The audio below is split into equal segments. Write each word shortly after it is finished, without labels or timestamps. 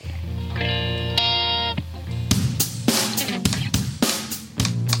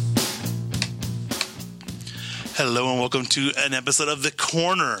Hello and welcome to an episode of The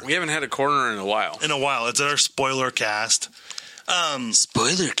Corner. We haven't had a corner in a while. It's our spoiler cast.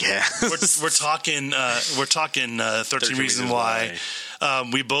 Spoiler cast. We're talking 13 Reasons Why.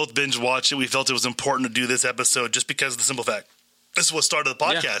 We both binge watched it. We felt it was important to do this episode just because of the simple fact. This is what started the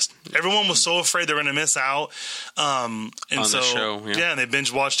podcast. Yeah. Everyone was so afraid they were going to miss out. On the show. Yeah, and they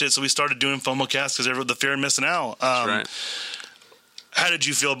binge watched it. So we started doing FOMOcast because the fear of missing out. That's right. How did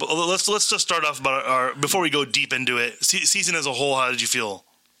you feel? Let's just start off about before we go deep into it. Season as a whole, how did you feel?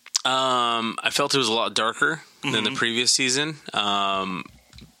 I felt it was a lot darker than the previous season,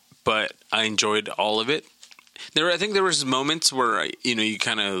 but I enjoyed all of it. I think there was moments where you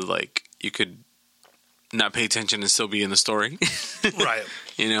kind of like you could not pay attention and still be in the story, right?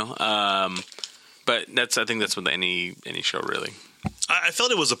 But I think that's with any show really. I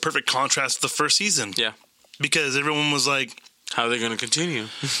felt it was a perfect contrast to the first season. Yeah, because everyone was like, how are they going to continue?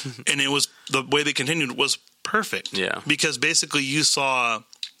 And it was the way they continued was perfect. Yeah. Because basically you saw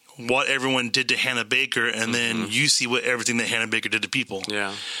what everyone did to Hannah Baker and then you see everything that Hannah Baker did to people.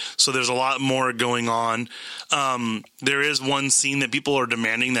 Yeah. So there's a lot more going on. There is one scene that people are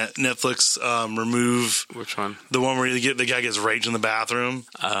demanding that Netflix remove. Which one? The one where the guy gets raped in the bathroom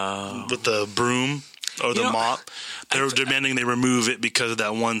with the broom. Or the mop. They're demanding they remove it because of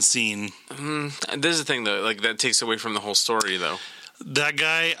that one scene. This is the thing, though. Like, that takes away from the whole story, though. That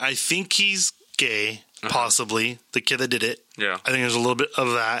guy, I think he's gay, possibly. The kid that did it. Yeah. I think there's a little bit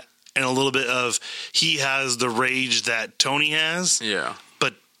of that. And a little bit of he has the rage that Tony has. Yeah.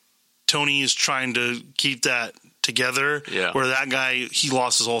 But Tony is trying to keep that together. Yeah. Where that guy, he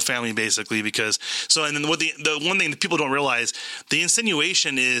lost his whole family basically because and then the one thing that people don't realize, the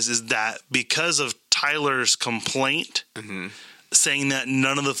insinuation is that because of Tyler's complaint saying that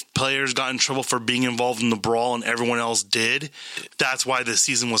none of the players got in trouble for being involved in the brawl and everyone else did, that's why the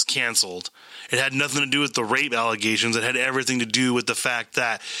season was canceled. It had nothing to do with the rape allegations. It had everything to do with the fact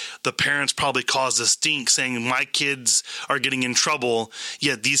that the parents probably caused a stink saying my kids are getting in trouble,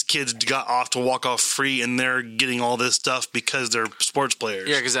 yet these kids got off to walk off free and they're getting all this stuff because they're sports players.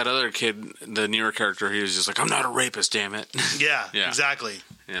 Yeah, because that other kid, the newer character, he was just like, I'm not a rapist, damn it. Yeah, exactly.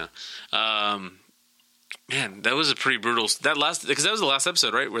 Yeah. Man, that was a pretty brutal. Because that was the last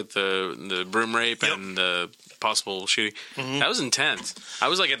episode, right, with the broom rape and the possible shooting. That was intense. I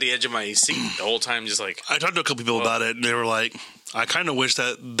was like at the edge of my seat the whole time, just like. I talked to a couple people about it, and they were like, "I kind of wish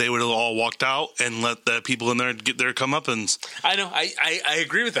that they would have all walked out and let the people in there get their comeuppance." I know. I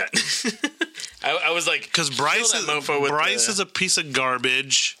agree with that. I was like, because Bryce is a piece of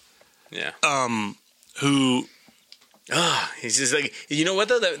garbage. Yeah. Who. He's just like, you know what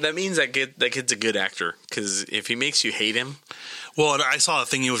though? That means that kid's a good actor because if he makes you hate him. Well, and I saw a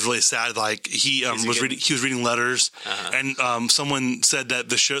thing. He was really sad. Like he was reading letters, and someone said that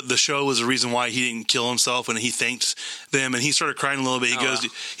the show was the reason why he didn't kill himself, and he thanked them, and he started crying a little bit.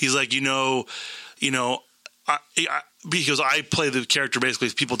 He's like, because I play the character basically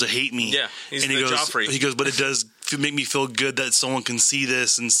as people to hate me. Yeah, he's the Joffrey. He goes, but it does make me feel good that someone can see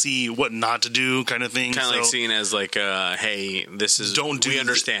this and see what not to do, kind of thing. Kind of like seen as like, hey, this is we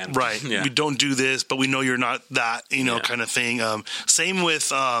understand, right? Yeah. We don't do this, but we know you're not that, kind of thing. Same with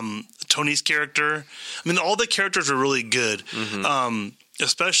Tony's character. I mean, all the characters are really good.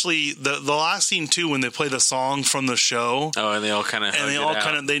 Especially the last scene too, when they play the song from the show. Oh, and they all kind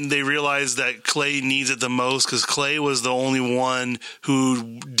of they realize that Clay needs it the most because Clay was the only one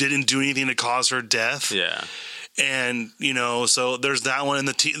who didn't do anything to cause her death. Yeah, and so there's that one, and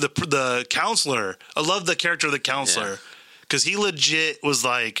the counselor. I love the character of the counselor because he legit was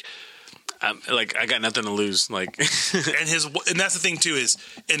like. I got nothing to lose. Like, and that's the thing too is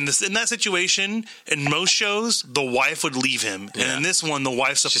in that situation in most shows the wife would leave him, and in this one the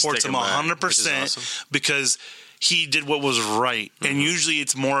wife supports him 100% because he did what was right. And usually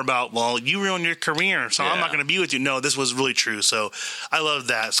it's more about, well, you ruined your career, so I'm not going to be with you. No, this was really true. So I love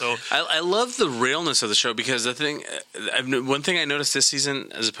that. So I love the realness of the show because one thing I noticed this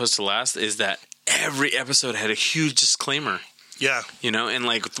season as opposed to last is that every episode had a huge disclaimer. Yeah. And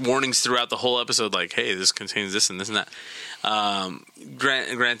like warnings throughout the whole episode, like, hey, this contains this and this and that.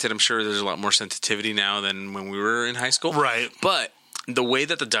 Granted, I'm sure there's a lot more sensitivity now than when we were in high school. Right. But the way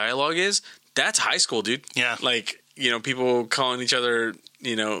that the dialogue is, that's high school, dude. Yeah. Like, people calling each other,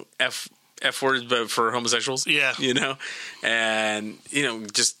 F words, but for homosexuals. Yeah. And,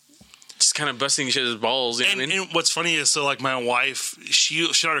 just kind of busting each other's balls. And what's funny is, so like my wife,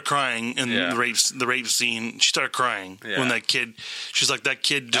 she started crying in the rape scene. She started crying when that kid. She's like, that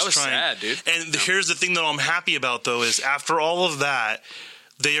kid just that was trying. Sad, dude. And here's the thing that I'm happy about though is after all of that,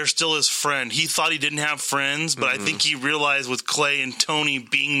 they are still his friend. He thought he didn't have friends, but I think he realized with Clay and Tony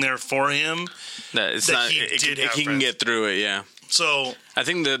being there for him he can get through it. Yeah. So I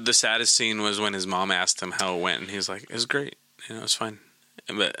think the saddest scene was when his mom asked him how it went, and he was like, "It was great. You know, it was fine."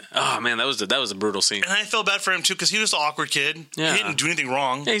 But oh man, that was a brutal scene. And I felt bad for him too because he was an awkward kid. Yeah. He didn't do anything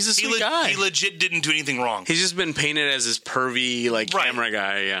wrong. Yeah, he's a sweet guy. He legit didn't do anything wrong. He's just been painted as this pervy camera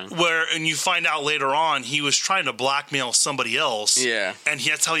guy. Yeah. And you find out later on he was trying to blackmail somebody else. Yeah. And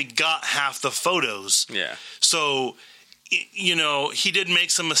that's how he got half the photos. Yeah. So, you know, he did make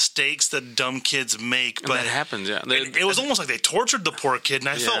some mistakes that dumb kids make, but that happens. Yeah. It was almost like they tortured the poor kid, and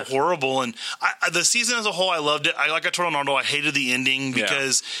I felt horrible. And the season as a whole, I loved it. Like I told Ronaldo, I hated the ending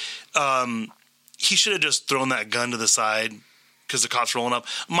because he should have just thrown that gun to the side because the cops rolling up.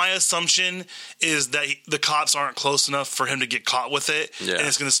 My assumption is that the cops aren't close enough for him to get caught with it, and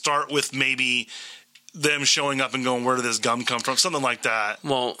it's going to start with maybe them showing up and going, "Where did this gum come from?" Something like that.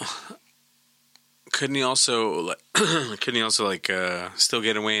 Well, couldn't he also still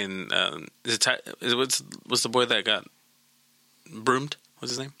get away? And what's the boy that got broomed?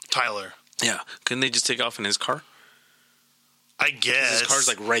 What's his name? Tyler. Yeah. Couldn't they just take off in his car? I guess his car's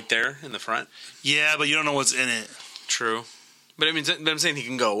like right there in the front. Yeah, but you don't know what's in it. True, but I mean, I'm saying he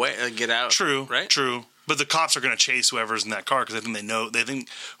can go away, get out. True, right? True. But the cops are going to chase whoever's in that car because I think they know. They think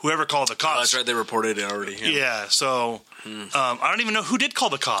whoever called the cops. Oh, that's right. They reported it already. Yeah. So I don't even know who did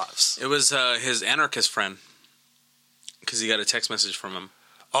call the cops. It was his anarchist friend because he got a text message from him.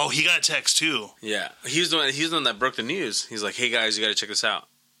 Oh, he got a text too. Yeah, he was the one that broke the news. He's like, "Hey guys, you got to check this out."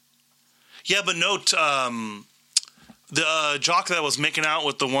 Yeah, but note the jock that was making out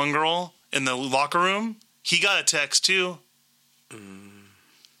with the one girl in the locker room, he got a text too.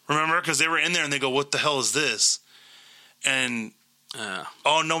 Remember? Because they were in there and they go, "What the hell is this?" And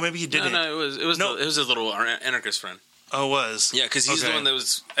oh no, maybe he didn't. No, it was his little anarchist friend. Oh, it was. Yeah, because he's the one that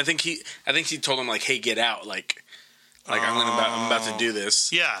was. I think he told him like, "Hey, get out!" Like I'm about to do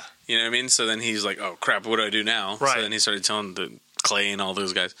this. Yeah, you know what I mean. So then he's like, "Oh crap, what do I do now?" Right. So then he started telling the Clay and all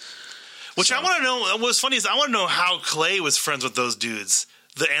those guys. Which I want to know. What's funny is I want to know how Clay was friends with those dudes,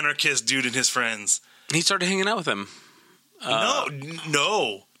 the anarchist dude and his friends. He started hanging out with them.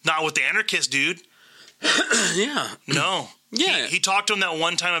 No, not with the anarchist dude. Yeah. No. Yeah. He talked to him that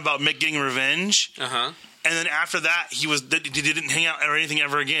one time about Mick getting revenge. Uh-huh. And then after that, he didn't hang out or anything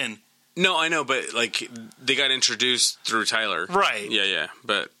ever again. No, I know, but like they got introduced through Tyler. Right. Yeah.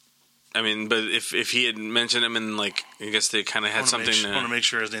 But I mean, but if he had mentioned him and like, I guess they kind of had something. I want to make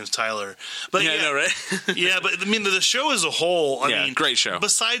sure his name's Tyler. But yeah, I know, right? Yeah, but I mean, the show as a whole. I mean, great show.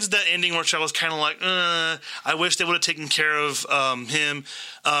 Besides that ending, which I was kind of like, I wish they would have taken care of him.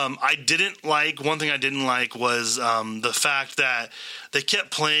 I didn't like. One thing I didn't like was the fact that they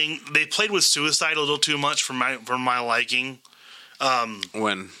kept playing. They played with suicide a little too much for my liking. So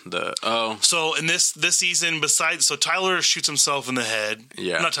in this season, so Tyler shoots himself in the head.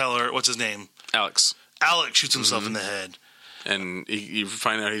 Yeah. Not Tyler. What's his name? Alex shoots himself in the head. And you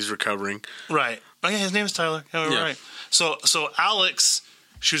find out he's recovering. Right. Oh yeah, his name is Tyler. Yeah, we're right. So Alex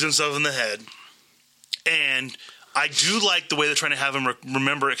shoots himself in the head, and I do like the way they're trying to have him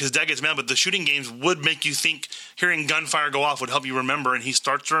remember it because Dad gets mad. But the shooting games would make you think hearing gunfire go off would help you remember, and he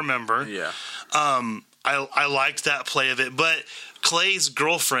starts to remember. Yeah. I liked that play of it, but Clay's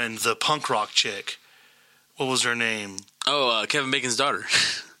girlfriend, the punk rock chick, what was her name? Oh, Kevin Bacon's daughter.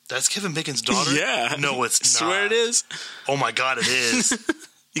 That's Kevin Bacon's daughter? Yeah. No, it's not. I swear it is. Oh my God, it is.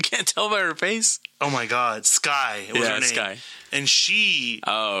 You can't tell by her face. Oh my God, Sky. Was her name. Sky. And she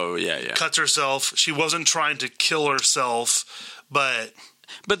cuts herself. She wasn't trying to kill herself, but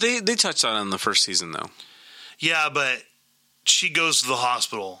they touched on it in the first season though. Yeah, but she goes to the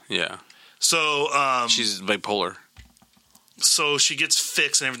hospital. Yeah. So she's bipolar. So she gets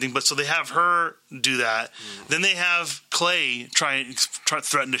fixed and everything, but so they have her do that. Then they have Clay try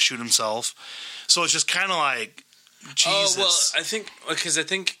threaten to shoot himself. So it's just kind of like Jesus. Oh well, I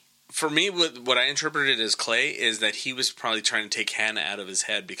think for me, what I interpreted as Clay is that he was probably trying to take Hannah out of his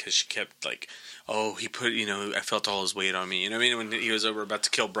head because she kept like, oh, he put, I felt all his weight on me. You know what I mean? When he was about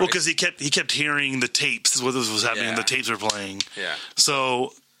to kill Bryce. Well, because he kept hearing the tapes. What was happening? Yeah. The tapes were playing. Yeah.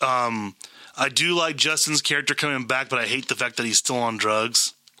 So I do like Justin's character coming back, but I hate the fact that he's still on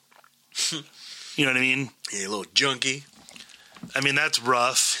drugs. You know what I mean? Yeah, a little junkie. I mean, that's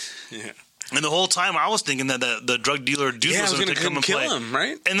rough. Yeah. And the whole time I was thinking that the drug dealer dude was going to come and kill play him,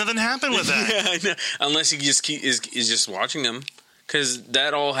 right? And nothing happened with that. Yeah, I know. Unless he just is just watching them, because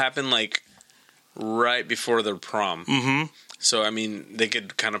that all happened like right before their prom. Mm-hmm. So I mean, they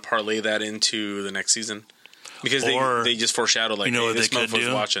could kind of parlay that into the next season. Because they just foreshadow like, hey, this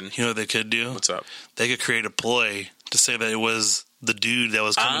motherfucker's watching. You know what they could do? What's up? They could create a ploy to say that it was the dude that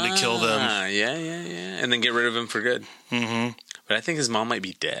was coming to kill them. Yeah. And then get rid of him for good. Mm-hmm. But I think his mom might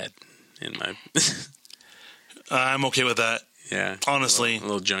be dead. I'm okay with that. Yeah. Honestly. A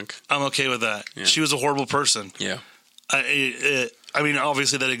little junk. I'm okay with that. Yeah. She was a horrible person. Yeah. I mean,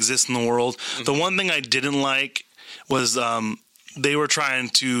 obviously that exists in the world. Mm-hmm. The one thing I didn't like was they were trying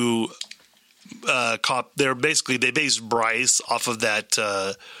to they based Bryce off of that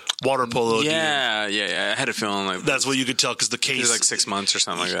water polo dude. Yeah. I had a feeling like that's what you could tell because the case was like 6 months or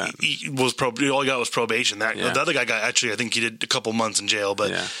something like that. He was all he got was probation. The other guy got I think he did a couple months in jail,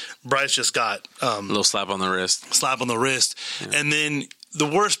 but Bryce just got a little slap on the wrist. Yeah. And then the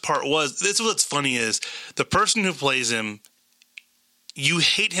worst part was this is what's funny is the person who plays him. You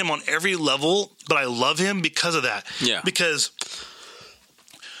hate him on every level, but I love him because of that. Yeah, because.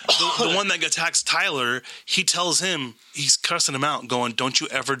 The one that attacks Tyler, he tells him, he's cussing him out, going, don't you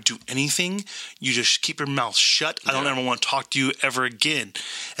ever do anything. You just keep your mouth shut. I don't ever want to talk to you ever again.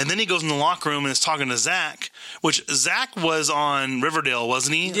 And then he goes in the locker room and is talking to Zach, which Zach was on Riverdale,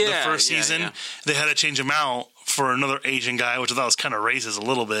 wasn't he? Yeah, the first season. Yeah. They had to change him out for another Asian guy, which I thought was kind of racist a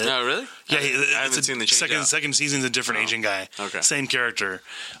little bit. Oh, really? Yeah, I haven't seen the change second season's a different Asian guy. Okay. Same character.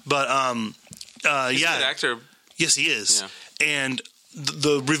 But, he's a good actor. Yes, he is. Yeah. And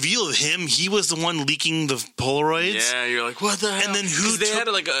the reveal of him, he was the one leaking the Polaroids. Yeah, you're like, what the hell? And then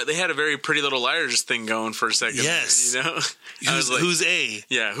they had a very Pretty Little Liars thing going for a second. Yes, you know, who's A?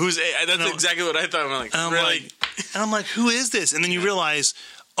 Yeah, who's A? That's exactly what I thought. I'm like, who is this? And then you realize,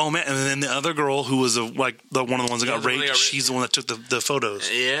 oh man! And then the other girl who was one of the ones that got raped, she's the one that took the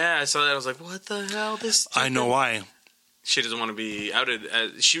photos. Yeah, I saw that. I was like, what the hell? I know why. She doesn't want to be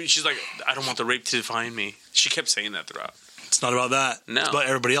outed. She's like, I don't want the rape to define me. She kept saying that throughout. It's not about that. No. It's about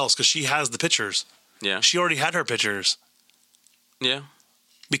everybody else because she has the pictures. Yeah. She already had her pictures. Yeah.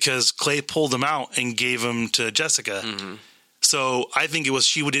 Because Clay pulled them out and gave them to Jessica. Mm-hmm. So I think it was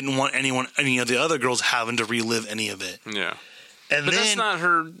she didn't want any of the other girls having to relive any of it. Yeah. But that's not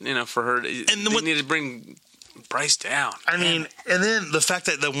her, for her. And they need to bring Bryce down. I mean, and then the fact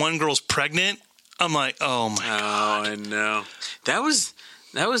that the one girl's pregnant, I'm like, oh my God. Oh, I know. That was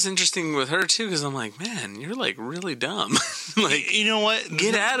interesting with her too, because I'm like, man, you're like really dumb. Like, you know what?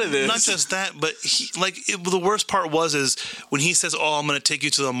 Get out of this. Not just that, but the worst part was when he says, "Oh, I'm going to take you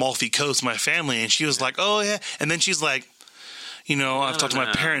to the Amalfi Coast, my family," and she was like, "Oh yeah," and then she's like, I've talked to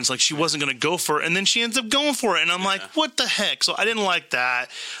my parents, like she wasn't going to go for it, and then she ends up going for it, and I'm like, what the heck? So I didn't like that.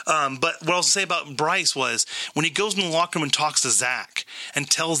 But what I'll say about Bryce was when he goes in the locker room and talks to Zach and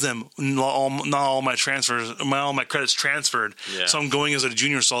tells them not all my credits transferred, so I'm going as a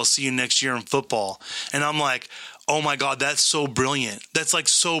junior, so I'll see you next year in football, and I'm like, oh my God, that's so brilliant. That's like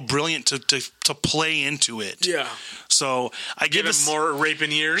so brilliant to play into it. Yeah. So I give him more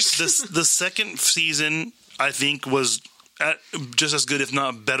raping years. The second season, I think, was just as good, if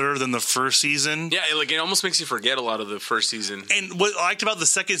not better, than the first season. Yeah, it almost makes you forget a lot of the first season. And what I liked about the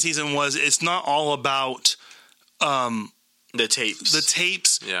second season was it's not all about the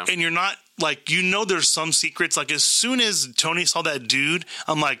tapes. Yeah. And you're not there's some secrets. Like as soon as Tony saw that dude,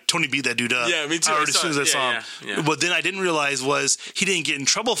 I'm like, Tony beat that dude up. Yeah, me too. As soon as I saw him. Yeah. What then I didn't realize was he didn't get in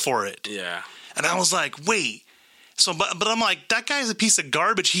trouble for it. Yeah. And I was like, wait. So, but I'm like, that guy's a piece of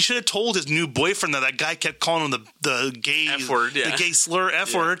garbage. He should have told his new boyfriend that guy kept calling him the gay F word, the gay slur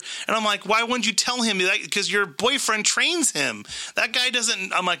F word. And I'm like, why wouldn't you tell him that? Because your boyfriend trains him. That guy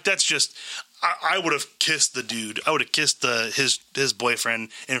doesn't. I'm like, that's just. I would have kissed the dude. I would have kissed his boyfriend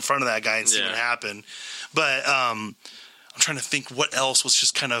in front of that guy and see what happened. But I'm trying to think what else was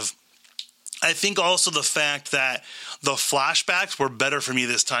just kind of. I think also the fact that the flashbacks were better for me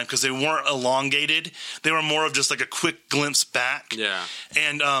this time because they weren't elongated. They were more of just like a quick glimpse back. Yeah.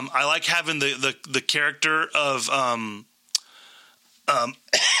 And I like having the character of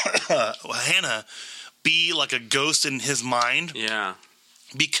Hannah be like a ghost in his mind. Yeah.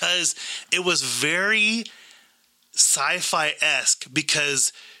 Because it was very sci-fi-esque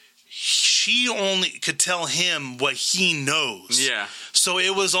because she only could tell him what he knows. Yeah. So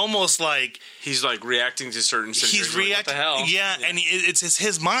it was almost like he's like reacting to certain situations. He's reacting. What the hell? Yeah, and it's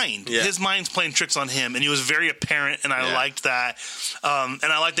his mind. Yeah. His mind's playing tricks on him, and he was very apparent, and I liked that. And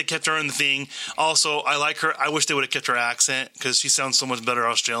I like they kept her in the thing. Also, I like her. I wish they would have kept her accent because she sounds so much better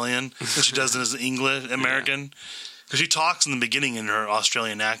Australian than she does as English American. Because she talks in the beginning in her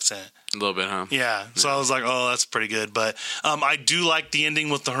Australian accent. A little bit, huh? Yeah. So I was like, oh, that's pretty good. But I do like the ending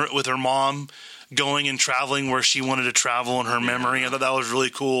with her mom going and traveling where she wanted to travel in her memory. I thought that was really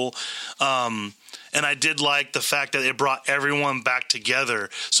cool. And I did like the fact that it brought everyone back together.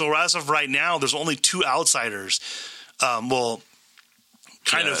 So as of right now, there's only two outsiders.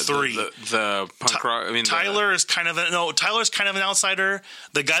 kind of three. The punk rock. I mean, Tyler's kind of an outsider.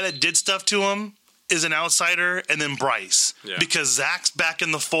 The guy that did stuff to him is an outsider, and then Bryce. Yeah. Because Zach's back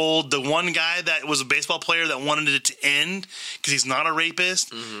in the fold. The one guy that was a baseball player that wanted it to end because he's not a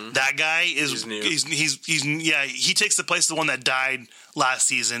rapist. Mm-hmm. That guy is he takes the place of the one that died last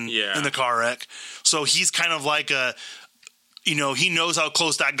season in the car wreck. So he's kind of like a, he knows how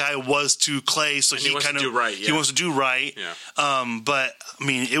close that guy was to Clay, so he wants to do right. Yeah. He wants to do right. Yeah. But I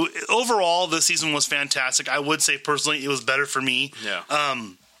mean, overall, the season was fantastic. I would say personally, it was better for me. Yeah.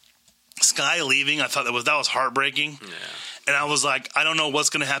 Sky leaving, I thought that was heartbreaking. Yeah. And I was like, I don't know what's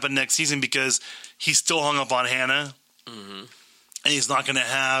going to happen next season because he's still hung up on Hannah, and he's not going to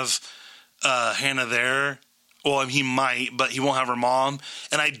have Hannah there. Well, he might, but he won't have her mom.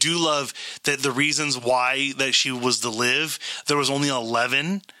 And I do love that the reasons why that she was to live, there was only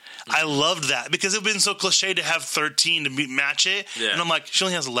 11. I loved that because it would have been so cliche to have 13 to match it. Yeah. And I'm like, she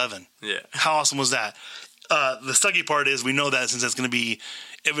only has 11. Yeah. How awesome was that? The sucky part is we know that since it's going to be,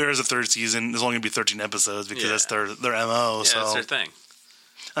 if there is a third season, there's only going to be 13 episodes because that's their MO. Yeah, so that's their thing.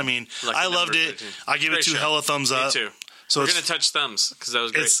 I mean, I loved it. 13. I give it 2 hella thumbs up. Me too. So we're going to touch thumbs because that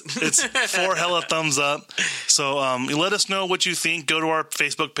was great. It's 4 hella thumbs up. So let us know what you think. Go to our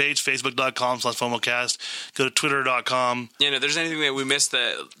Facebook page, facebook.com/FOMOcast. Go to twitter.com. Yeah, if there's anything that we missed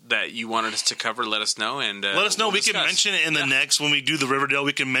that you wanted us to cover, let us know. And let us know. We can mention it in the next, when we do the Riverdale,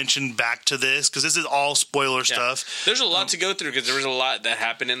 we can mention back to this because this is all spoiler stuff. There's a lot to go through because there was a lot that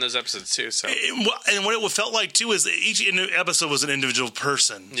happened in those episodes too. So, and what it felt like too is each episode was an individual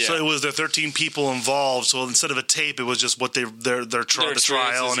person. Yeah. So it was there 13 people involved. So instead of a tape, it was just what their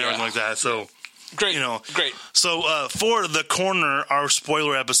trial and everything like that. So great, great. So for the corner, our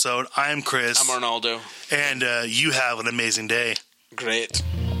spoiler episode, I'm Chris. I'm Arnaldo, and you have an amazing day. Great.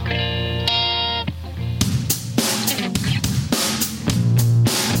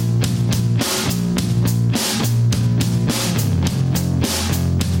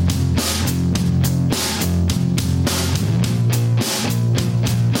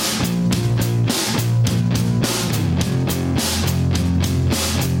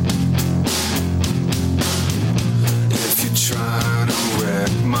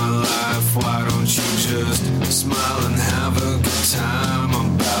 Smile and have a good time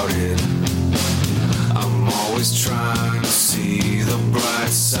about it. I'm always trying